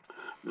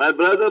 My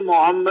brother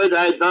Muhammad,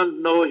 I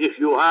don't know if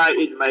you are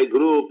in my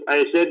group.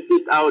 I sent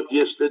it out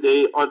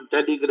yesterday on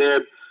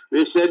Telegram. We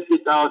sent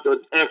it out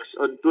on X,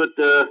 on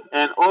Twitter,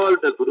 and all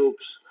the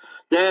groups.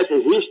 That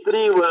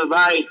history will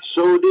write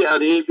Saudi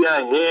Arabia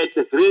had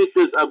the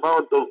greatest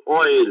amount of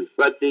oil,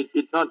 but they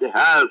did not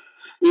have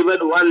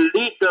even 1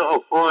 liter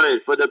of oil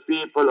for the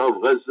people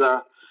of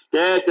Gaza.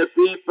 That the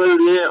people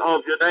here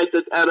of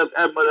United Arab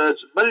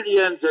Emirates,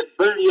 millions and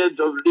billions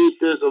of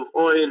liters of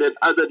oil and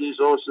other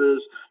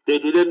resources, they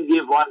didn't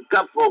give 1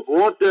 cup of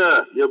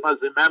water. You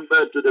must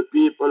remember, to the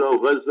people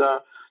of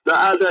Gaza. The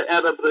other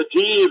Arab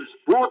regimes,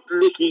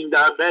 bootlicking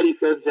the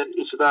Americans and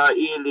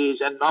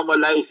Israelis and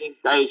normalizing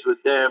ties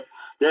with them.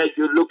 That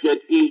you look at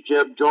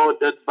Egypt,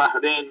 Jordan,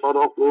 Bahrain,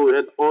 Morocco,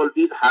 and all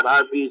these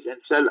haramis and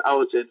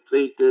sellouts and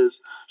traitors.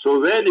 So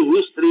when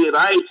history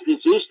writes this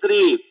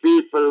history,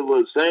 people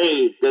will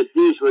say that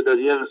these were the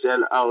real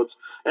sellouts.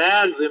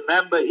 And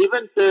remember,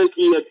 even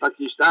Turkey and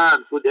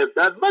Pakistan could have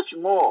done much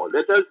more.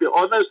 Let us be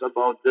honest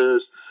about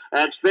this.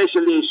 And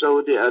especially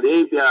Saudi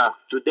Arabia.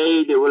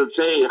 Today they will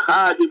say,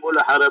 Khadimul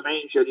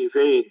Haramain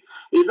Sharifain.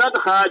 It's not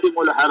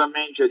Khadimul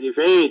Haramain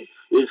Sharifain.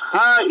 It's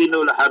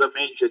Kha'inul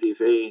Haramain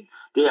Sharifain.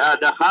 They are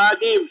the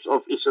Khadims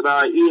of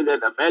Israel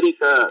and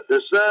America, the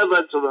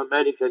servants of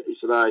America and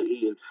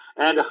Israel.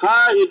 And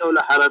Kha'inul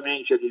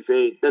Haramain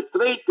Sharifain, the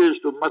traitors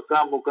to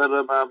Makkah,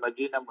 Mukarramah,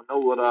 Medina,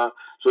 Munawwara.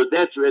 So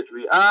that's what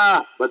we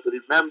are. But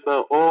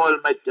remember,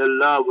 Almighty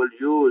Allah will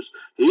use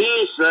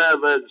His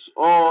servants.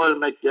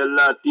 Almighty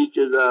Allah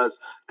teaches us,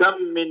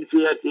 كم من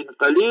فئة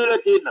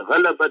قليلة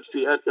غلبت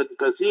فئة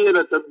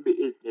كثيرة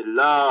بإذن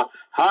الله.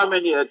 How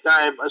many a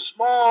time a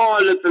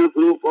small little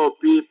group of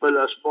people,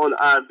 a small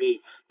army,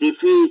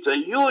 defeats a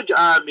huge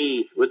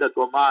army with the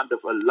command of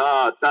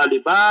Allah.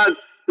 Taliban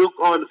took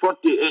on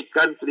 48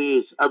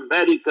 countries,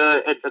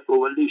 America and the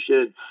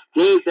coalition,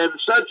 gave them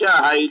such a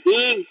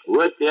hiding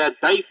with their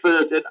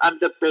diapers and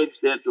underpants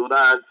there to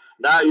run.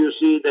 Now you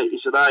see the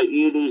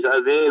Israelis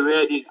are there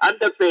wearing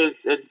underpants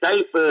and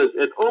diapers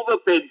and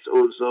overpants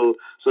also.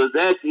 So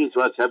that is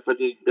what's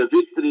happening. The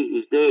victory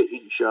is there,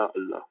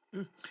 inshallah.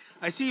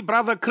 I see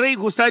Brother Craig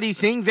Ustadi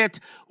saying that,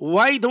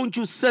 why don't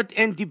you sit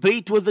and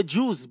debate with the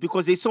Jews?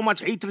 Because there's so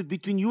much hatred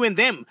between you and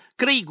them.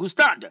 Craig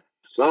Ustad.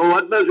 So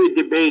what must we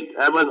debate?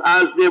 I must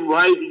ask them,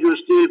 why did you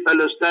steal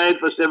Palestine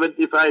for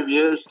 75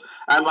 years?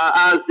 I must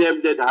ask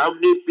them that how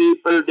many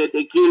people that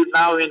they kill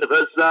now in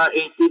Gaza,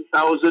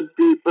 18,000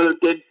 people,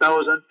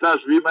 10,000 plus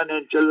women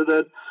and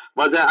children.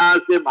 Must I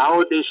ask them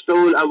how they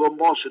stole our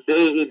mosque there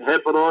in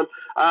Hebron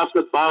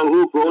after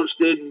Bahu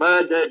Goldstein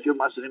murdered? You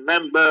must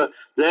remember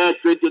that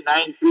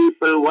 29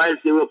 people while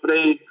they were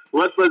praying.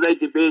 What was I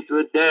debate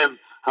with them?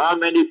 How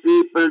many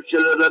people,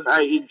 children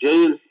are in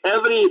jail?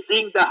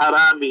 Everything the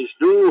haramis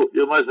do,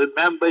 you must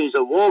remember, is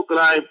a war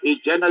crime, is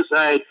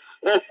genocide,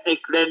 ethnic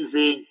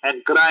cleansing,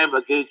 and crime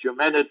against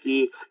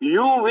humanity.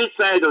 You, which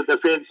side of the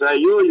fence are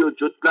you? You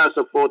Jutla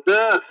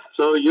supporter.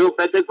 So you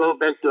better go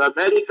back to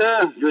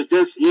America. You're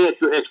just here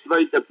to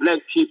exploit the black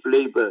cheap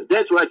labor.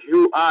 That's what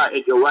you are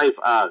and your wife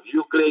are.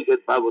 You, Craig and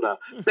Barbara.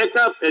 Pack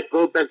up and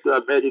go back to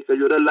America.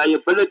 You're a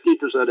liability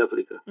to South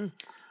Africa.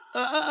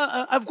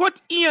 I've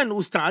got Ian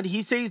Ustad.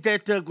 He says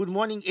that good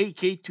morning,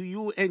 AK, to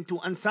you and to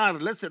Ansar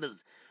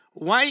listeners.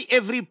 Why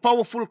every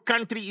powerful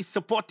country is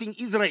supporting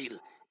Israel?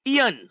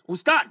 Ian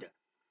Ustad.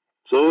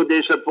 So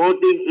they're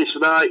supporting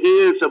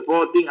Israel,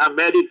 supporting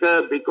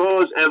America,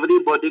 because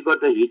everybody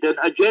got a hidden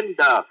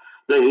agenda.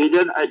 The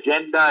hidden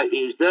agenda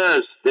is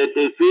this, that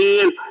they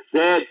feel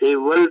that they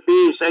will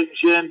be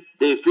sanctioned.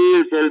 They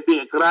feel there'll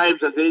be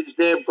crimes against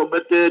them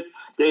committed.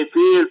 They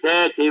feel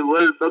that they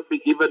will not be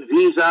given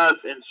visas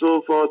and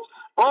so forth.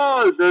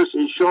 All this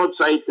is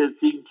short-sighted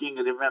thinking,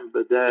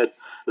 remember that.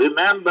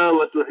 Remember,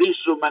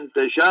 وَتُعِزُّ مَن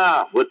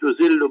تَشَاءُ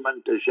وَتُذِلُّ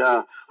مَن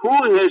تَشَاءُ.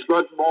 Who has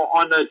got more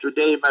honor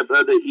today, my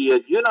brother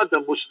Iyad? You're not a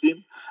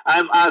Muslim.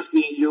 I'm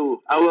asking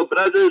you, our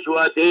brothers who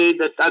are there in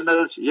the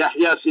tunnels,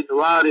 Yahya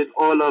Sinwar and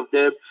all of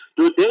them,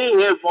 do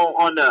they have more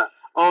honor?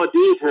 Or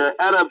these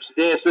Arabs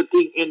there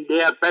sitting in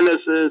their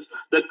palaces,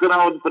 the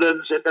crown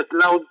prince and the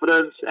clown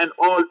prince and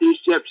all these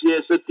chaps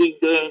here sitting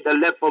there in the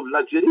lap of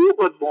luxury, who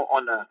got more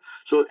honor?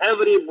 So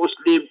every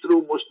Muslim,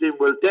 true Muslim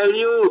will tell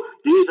you,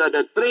 these are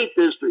the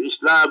traitors to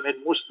Islam and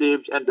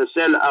Muslims and the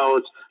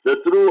sellouts. The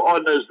true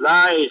honors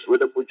lies with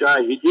the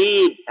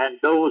Mujahideen and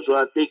those who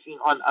are taking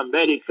on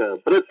America,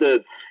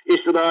 Britain,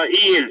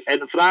 Israel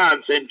and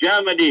France and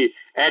Germany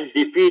and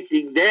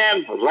defeating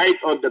them right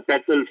on the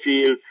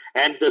battlefield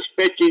and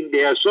dispatching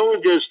their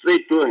soldiers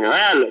straight to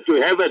hell,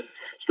 to heaven,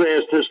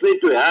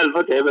 straight to hell,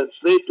 not heaven,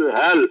 straight to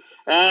hell.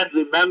 And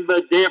remember,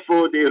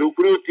 therefore, they're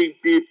recruiting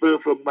people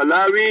from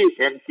Malawi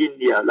and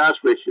Kenya. Last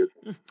question.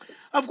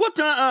 I've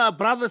got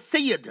brother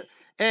Sayed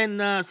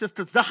and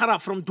sister Zahra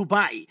from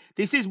Dubai.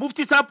 They says,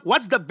 Mufti Sahab,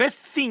 what's the best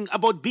thing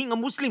about being a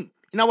Muslim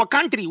in our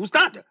country?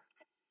 Ustad?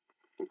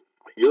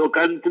 Your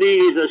country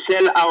is a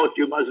sellout.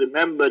 You must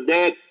remember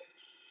that.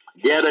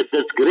 They are a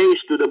disgrace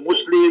to the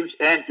Muslims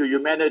and to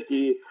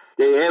humanity.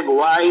 They have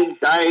wine,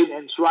 dine,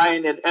 and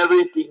swine, and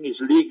everything is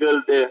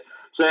legal there.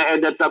 So,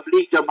 and the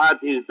Tabligh Jamaat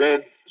is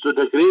banned. So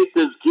the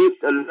greatest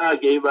gift Allah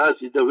gave us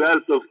is the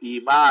wealth of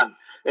Iman.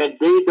 And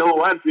they don't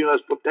want, we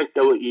must protect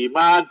our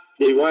Iman.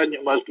 They want,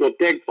 you must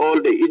protect all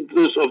the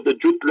interests of the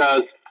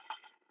Jutlas.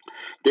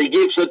 They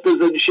give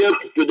citizenship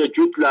to the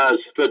Jutlas.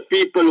 But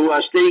people who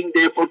are staying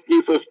there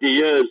 40, 50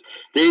 years,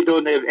 they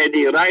don't have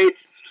any rights.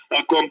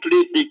 A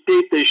complete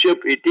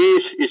dictatorship it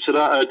is.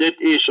 Israel, that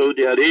is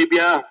Saudi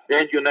Arabia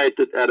and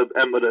United Arab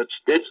Emirates.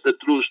 That's the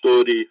true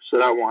story.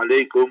 Assalamu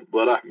alaikum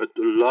wa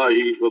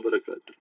rahmatullahi wa barakatuh.